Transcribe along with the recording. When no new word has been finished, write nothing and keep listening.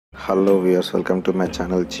Hello viewers, welcome to my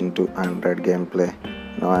channel Chintu Android Gameplay.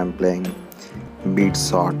 Now I am playing Bead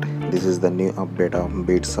Sort. This is the new update of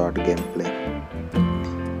Bead Sort gameplay.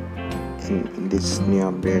 In this new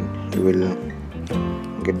update, you will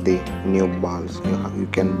get the new balls. You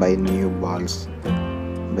can buy new balls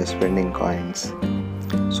by spending coins.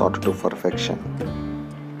 Sort to perfection.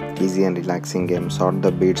 Easy and relaxing game. Sort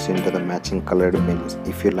the beads into the matching colored bins.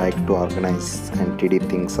 If you like to organize and tidy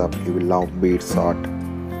things up, you will love Bead Sort.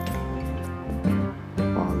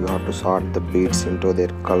 You have to sort the beads into their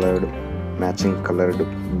matching colored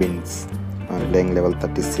bins. I'm playing level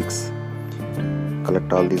 36.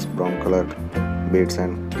 Collect all these brown colored beads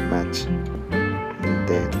and match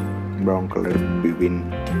their brown colored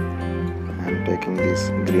bin. I'm taking these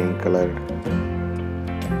green colored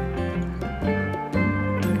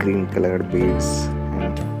beads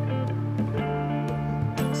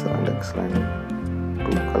and excellent.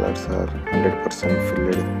 Two colors are 100%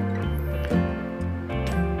 filled.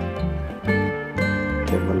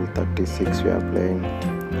 Level 36 we are playing.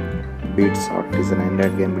 Bead Sort is an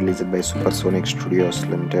Android game released by Supersonic Studios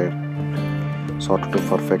Limited. Sort to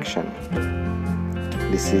perfection.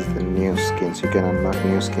 This is the new skins. You can unlock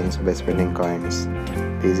new skins by spending coins.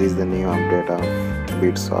 This is the new update of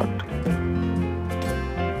Bead Sort.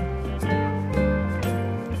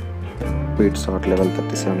 Bead Sort level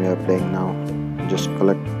 37 we are playing now. Just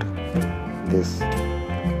collect this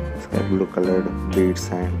sky blue colored beads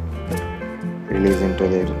and release into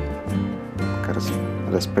their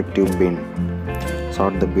respective bin.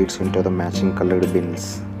 Sort the beads into the matching colored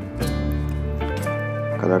bins.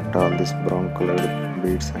 Collect all these brown colored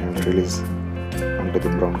beads and release onto the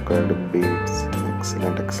brown colored beads.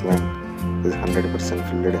 Excellent. This is 100%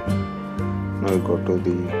 filled. Now we go to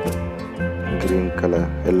the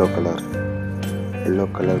yellow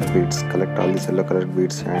color beads. Collect all these yellow colored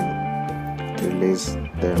beads and release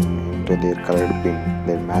them into their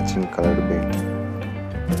their matching colored bin.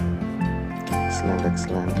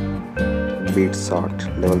 Excellent. Bead Sort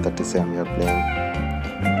level 37 we are playing.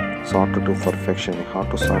 Sort to perfection. You have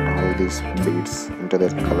to sort all these beads into their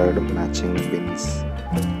colored matching bins.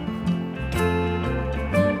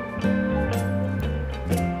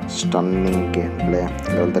 Stunning gameplay.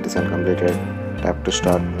 Level 37 completed. Tap to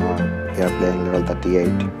start. Now we are playing level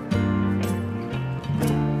 38.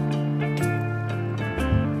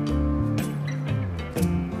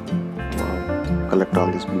 Collect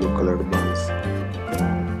all these blue colored balls.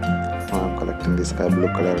 Now I'm collecting this sky blue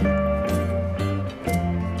colored.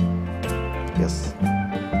 Yes,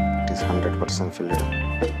 it is 100% filled. I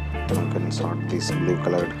can sort this blue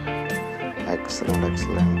colored. Excellent.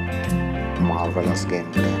 Marvelous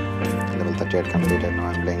gameplay. Level 38 completed. Now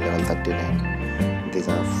I'm playing level 39. These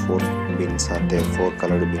are 4 bins are there. 4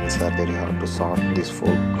 colored bins are there. You have to sort these 4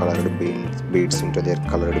 colored beads into their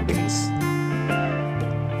colored bins.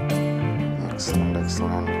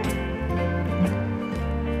 Excellent.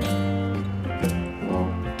 Wow.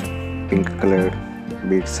 Pink colored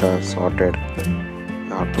beads are sorted.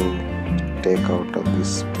 You have to take out of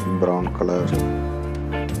this brown color.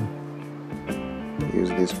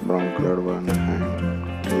 Use this brown colored one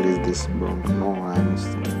and release this brown. No, I am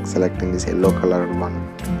selecting this yellow colored one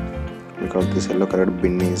because this yellow colored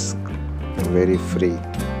bin is very free.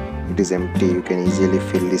 It is empty. You can easily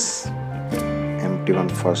fill this empty one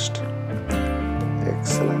first.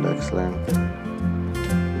 Excellent.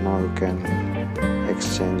 Now you can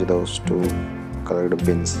exchange those 2 colored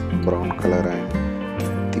bins, brown color and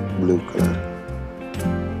thick blue color.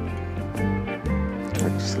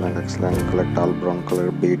 Excellent. Collect all brown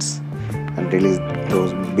colored beads and release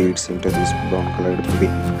those beads into this brown colored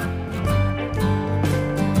bin.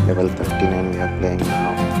 Level 39 we are playing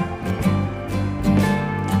now.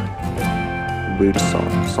 Bead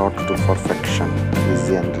Sort to perfection.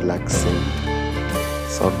 Easy and relaxing.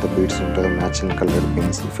 Sort the beads into the matching colored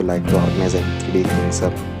bins. If you like to organize and 3D things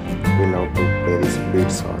up, we love to play this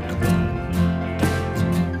Bead Sort.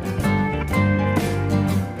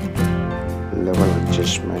 Level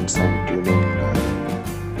adjustments and tuning.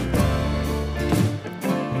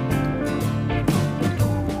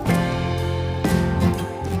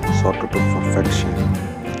 Sort to perfection.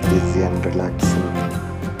 Easy and relaxing.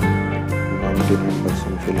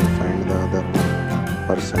 99% feeling fine. The other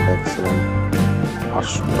 1% excellent.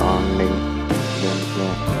 Outstanding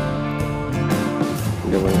gameplay.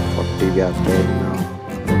 Level 40 we are playing now.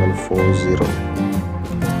 Level 40.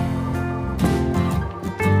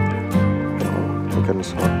 You can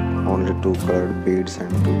sort only 2 colored beads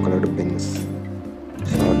and 2 colored bins.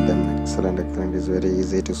 Sort them. Excellent. It is very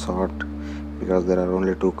easy to sort because there are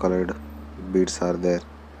only 2 colored beads are there.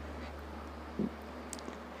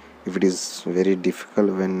 If it is very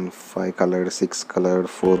difficult when 5 colored, 6 colored,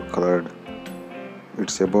 4 colored,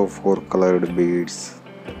 it's above 4 colored beads,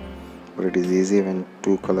 but it is easy when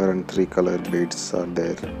 2 color and 3 color beads are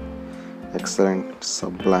there. Excellent,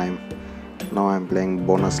 sublime. Now I'm playing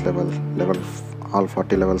bonus level. All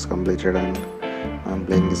 40 levels completed, and I'm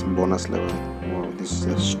playing this bonus level. Wow, this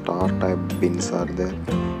star type bins are there.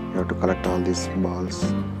 You have to collect all these balls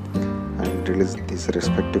and release these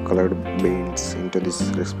respective colored beans into these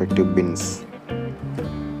respective bins.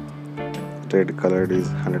 Red colored is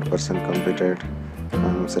 100% completed.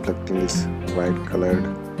 I'm selecting this white colored.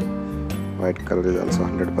 White color is also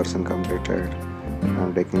 100% completed.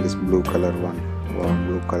 I'm taking this blue color one. Wow,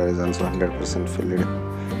 blue color is also 100% filled.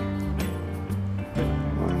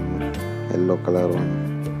 And yellow color one.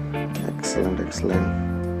 Excellent.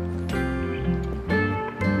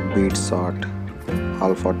 Bead sort.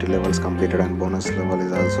 All 40 levels completed and bonus level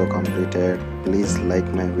is also completed. Please like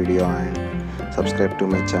my video and subscribe to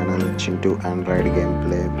my channel Chintu Android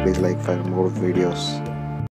Gameplay. Please like for more videos.